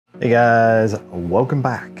Hey guys, welcome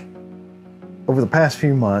back. Over the past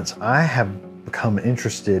few months, I have become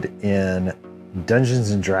interested in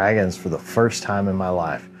Dungeons and Dragons for the first time in my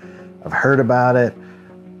life. I've heard about it,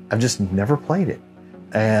 I've just never played it.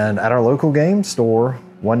 And at our local game store,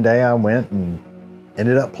 one day I went and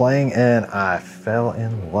ended up playing and I fell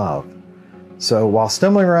in love. So while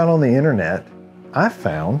stumbling around on the internet, I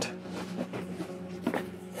found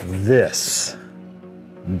this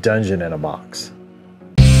dungeon in a box.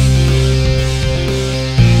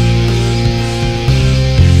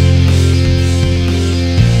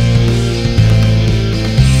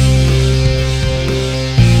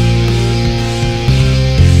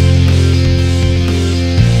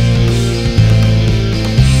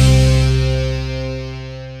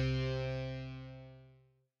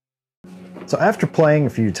 So after playing a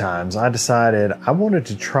few times, I decided I wanted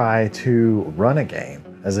to try to run a game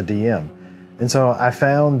as a DM. And so I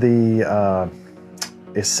found the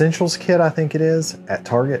Essentials kit, I think it is, at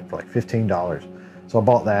Target for like $15. So I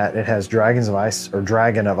bought that. It has Dragon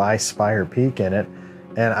of Ice Spire Peak in it.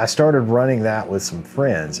 And I started running that with some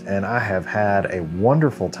friends and I have had a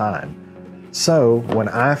wonderful time. So when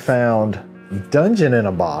I found Dungeon in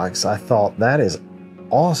a Box, I thought that is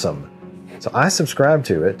awesome. So I subscribed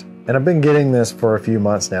to it. And I've been getting this for a few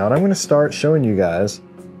months now, and I'm going to start showing you guys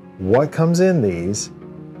what comes in these,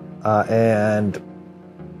 and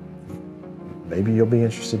maybe you'll be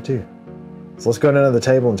interested too. So let's go to another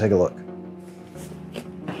table and take a look.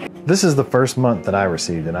 This is the first month that I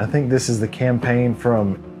received, and I think this is the campaign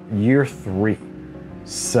from year 3.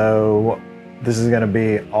 So this is going to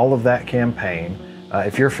be all of that campaign.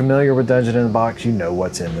 If you're familiar with Dungeon in the Box, you know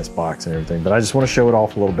what's in this box and everything, but I just want to show it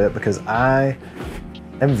off a little bit because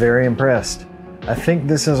I'm very impressed. I think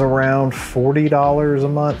this is around $40 a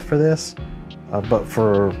month for this, but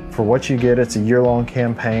for what you get, it's a year-long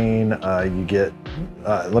campaign. You get,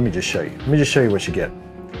 let me just show you. Let me just show you what you get.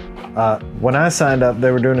 When I signed up,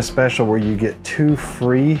 they were doing a special where you get 2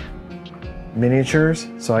 free miniatures.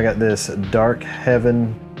 So I got this Dark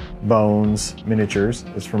Heaven Bones miniatures.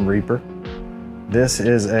 It's from Reaper. This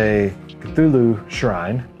is a Cthulhu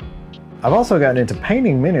Shrine. I've also gotten into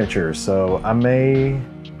painting miniatures, so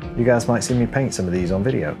you guys might see me paint some of these on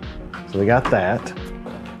video. So we got that.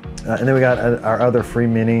 And then we got our other free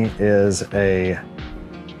mini is a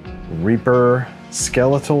Reaper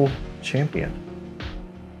Skeletal Champion.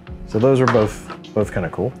 So those are both kind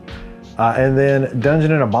of cool. And then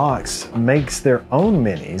Dungeon in a Box makes their own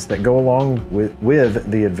minis that go along with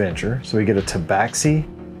the adventure. So we get a Tabaxi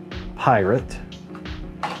Pirate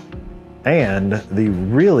and the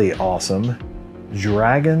really awesome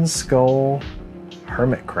Dragon Skull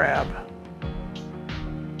Hermit Crab.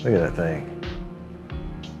 Look at that thing.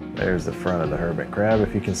 There's the front of the Hermit Crab,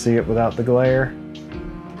 if you can see it without the glare.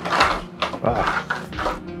 Wow.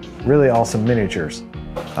 Really awesome miniatures.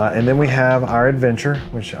 And then we have our adventure,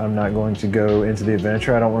 which I'm not going to go into the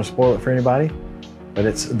adventure. I don't want to spoil it for anybody, but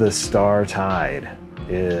it's the Star Tide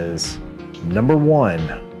is number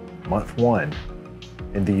 1, month 1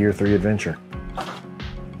 in the year 3 adventure.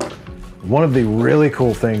 One of the really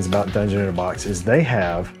cool things about Dungeon in a Box is they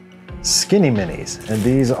have skinny minis, and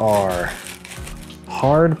these are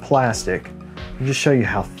hard plastic. Let me just show you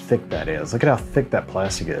how thick that is. Look at how thick that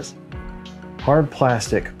plastic is. Hard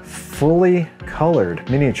plastic, fully colored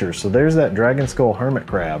miniatures. So there's that Dragon Skull Hermit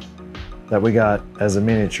Crab that we got as a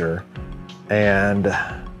miniature, and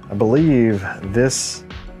I believe this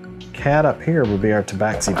cat up here would be our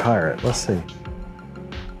Tabaxi Pirate. Let's see.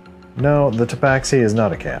 No, the Tabaxi is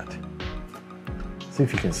not a cat. See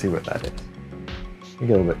if you can see what that is. You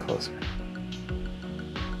get a little bit closer.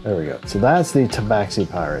 There we go. So that's the Tabaxi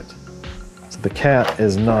Pirate. So the cat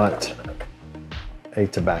is not a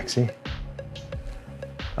Tabaxi.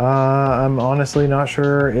 I'm honestly not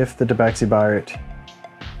sure if the Tabaxi Pirate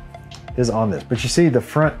is on this, but you see the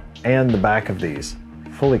front and the back of these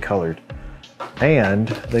fully colored, and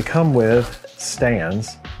they come with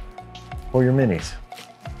stands for your minis.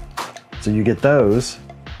 So you get those,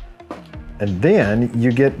 and then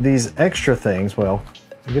you get these extra things. Well,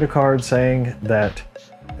 you get a card saying that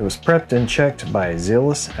it was prepped and checked by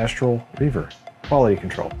Zealous Astral Reaver, quality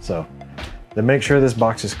control. So then make sure this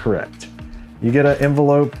box is correct. You get an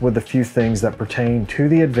envelope with a few things that pertain to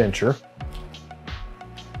the adventure.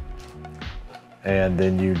 And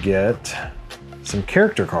then you get some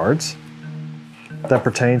character cards that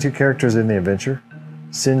pertain to characters in the adventure.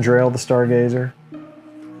 Sindrail the Stargazer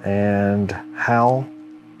and Hal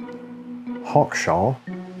Hawkshaw.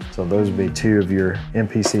 So those would be 2 of your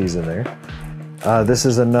NPCs in there. This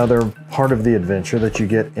is another part of the adventure that you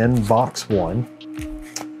get in box 1.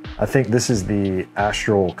 I think this is the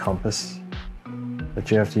Astral Compass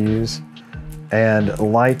that you have to use. And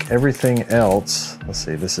like everything else, let's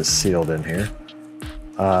see, this is sealed in here.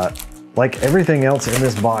 Like everything else in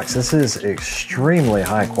this box, this is extremely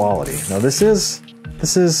high quality. Now this is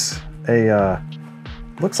a,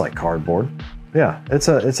 looks like cardboard. Yeah, it's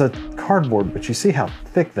a cardboard, but you see how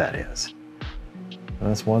thick that is. And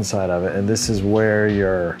that's one side of it, and this is where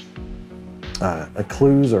your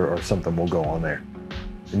clues or something will go on there.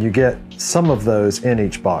 And you get some of those in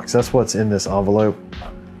each box. That's what's in this envelope.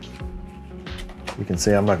 You can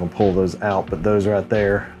see I'm not gonna pull those out, but those right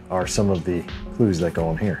there are some of the clues that go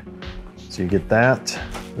on here. So you get that,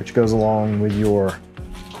 which goes along with your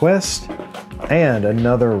quest. And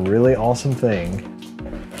another really awesome thing,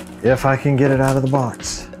 if I can get it out of the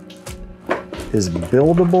box, is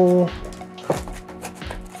buildable,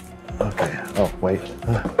 okay, oh wait,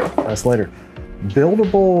 that's later.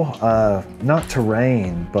 Buildable, not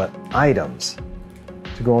terrain, but items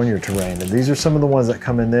to go on your terrain. And these are some of the ones that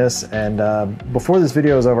come in this. And before this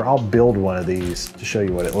video is over, I'll build one of these to show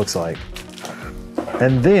you what it looks like.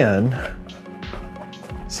 And then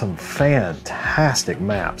some fantastic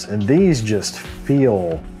maps. And these just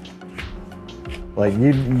feel like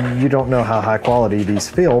you don't know how high quality these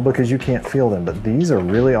feel because you can't feel them, but these are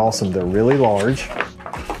really awesome. They're really large.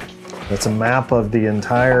 That's a map of the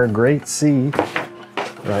entire Great Sea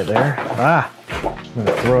right there. Ah, I'm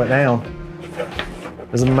gonna throw it down.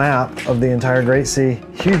 There's a map of the entire Great Sea,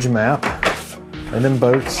 huge map, and then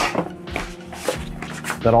boats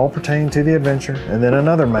that all pertain to the adventure, and then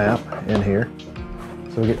another map in here.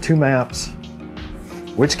 So we get two maps,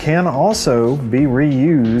 which can also be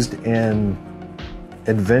reused in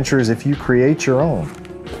adventures if you create your own.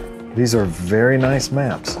 These are very nice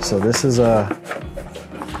maps. So this is a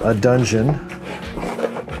dungeon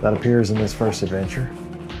that appears in this first adventure.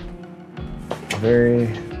 Very,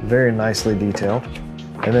 very nicely detailed.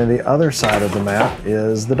 And then the other side of the map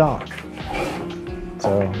is the dock.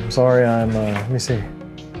 So I'm sorry, let me see.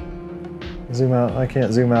 Zoom out, I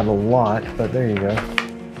can't zoom out a lot, but there you go.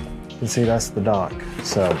 You can see that's the dock.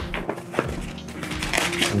 So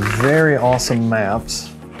very awesome maps.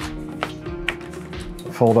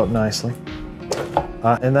 Fold up nicely.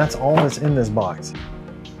 And that's all that's in this box.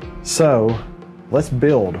 So let's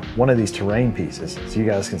build one of these terrain pieces so you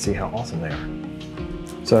guys can see how awesome they are.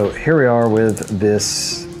 So here we are with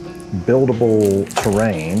this buildable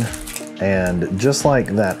terrain, and just like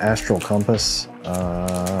that astral compass,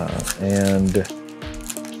 and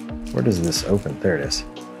where does this open? There it is.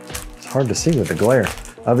 It's hard to see with the glare.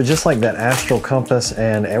 But just like that astral compass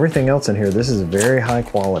and everything else in here, this is very high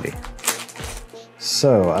quality.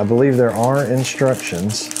 So I believe there are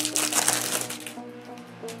instructions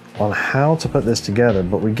on how to put this together,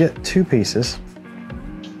 but we get two pieces.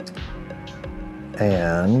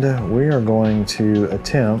 And we are going to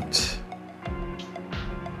attempt,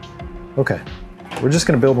 okay, we're just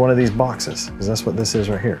gonna build one of these boxes because that's what this is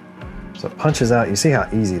right here. So it punches out, you see how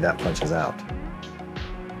easy that punches out.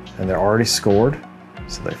 And they're already scored,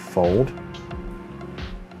 so they fold.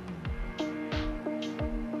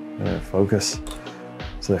 And then focus.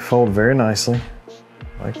 So they fold very nicely,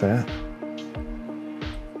 like that.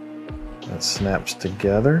 That snaps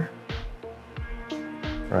together,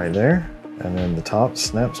 right there. And then the top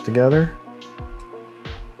snaps together.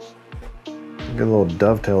 Good little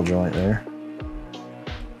dovetail joint there.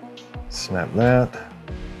 Snap that.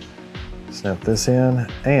 Snap this in,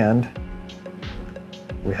 and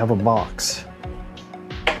we have a box.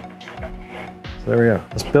 So there we go.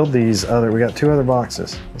 Let's build these we got two other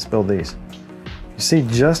boxes. Let's build these. You see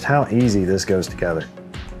just how easy this goes together.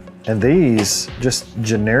 And these, just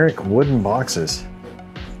generic wooden boxes,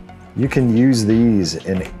 you can use these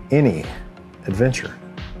in any adventure.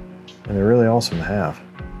 And they're really awesome to have.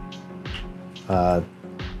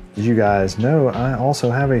 As you guys know, I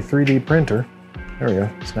also have a 3D printer. There we go,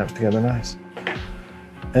 snaps together nice.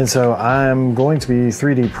 And so I'm going to be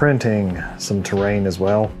 3D printing some terrain as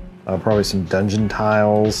well. Probably some dungeon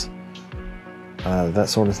tiles, that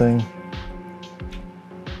sort of thing.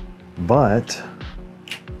 But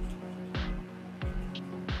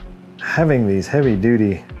having these heavy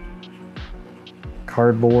duty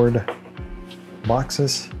cardboard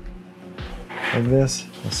boxes of this,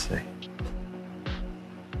 let's see.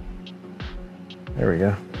 There we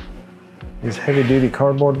go. These heavy duty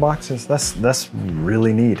cardboard boxes, that's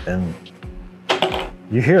really neat. And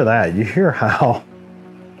you hear that, you hear how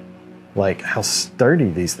sturdy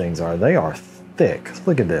these things are. They are thick.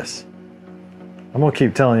 Look at this. I'm gonna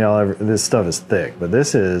keep telling y'all this stuff is thick, but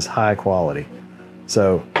this is high quality.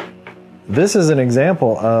 So this is an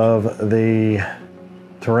example of the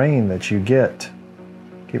terrain that you get.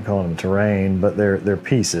 I keep calling them terrain, but they're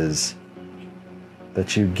pieces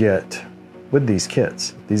that you get with these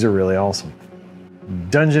kits. These are really awesome.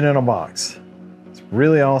 Dungeon in a box. It's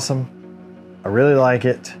really awesome. I really like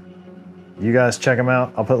it. You guys check them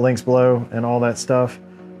out. I'll put links below and all that stuff.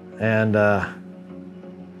 And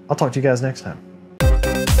I'll talk to you guys next time.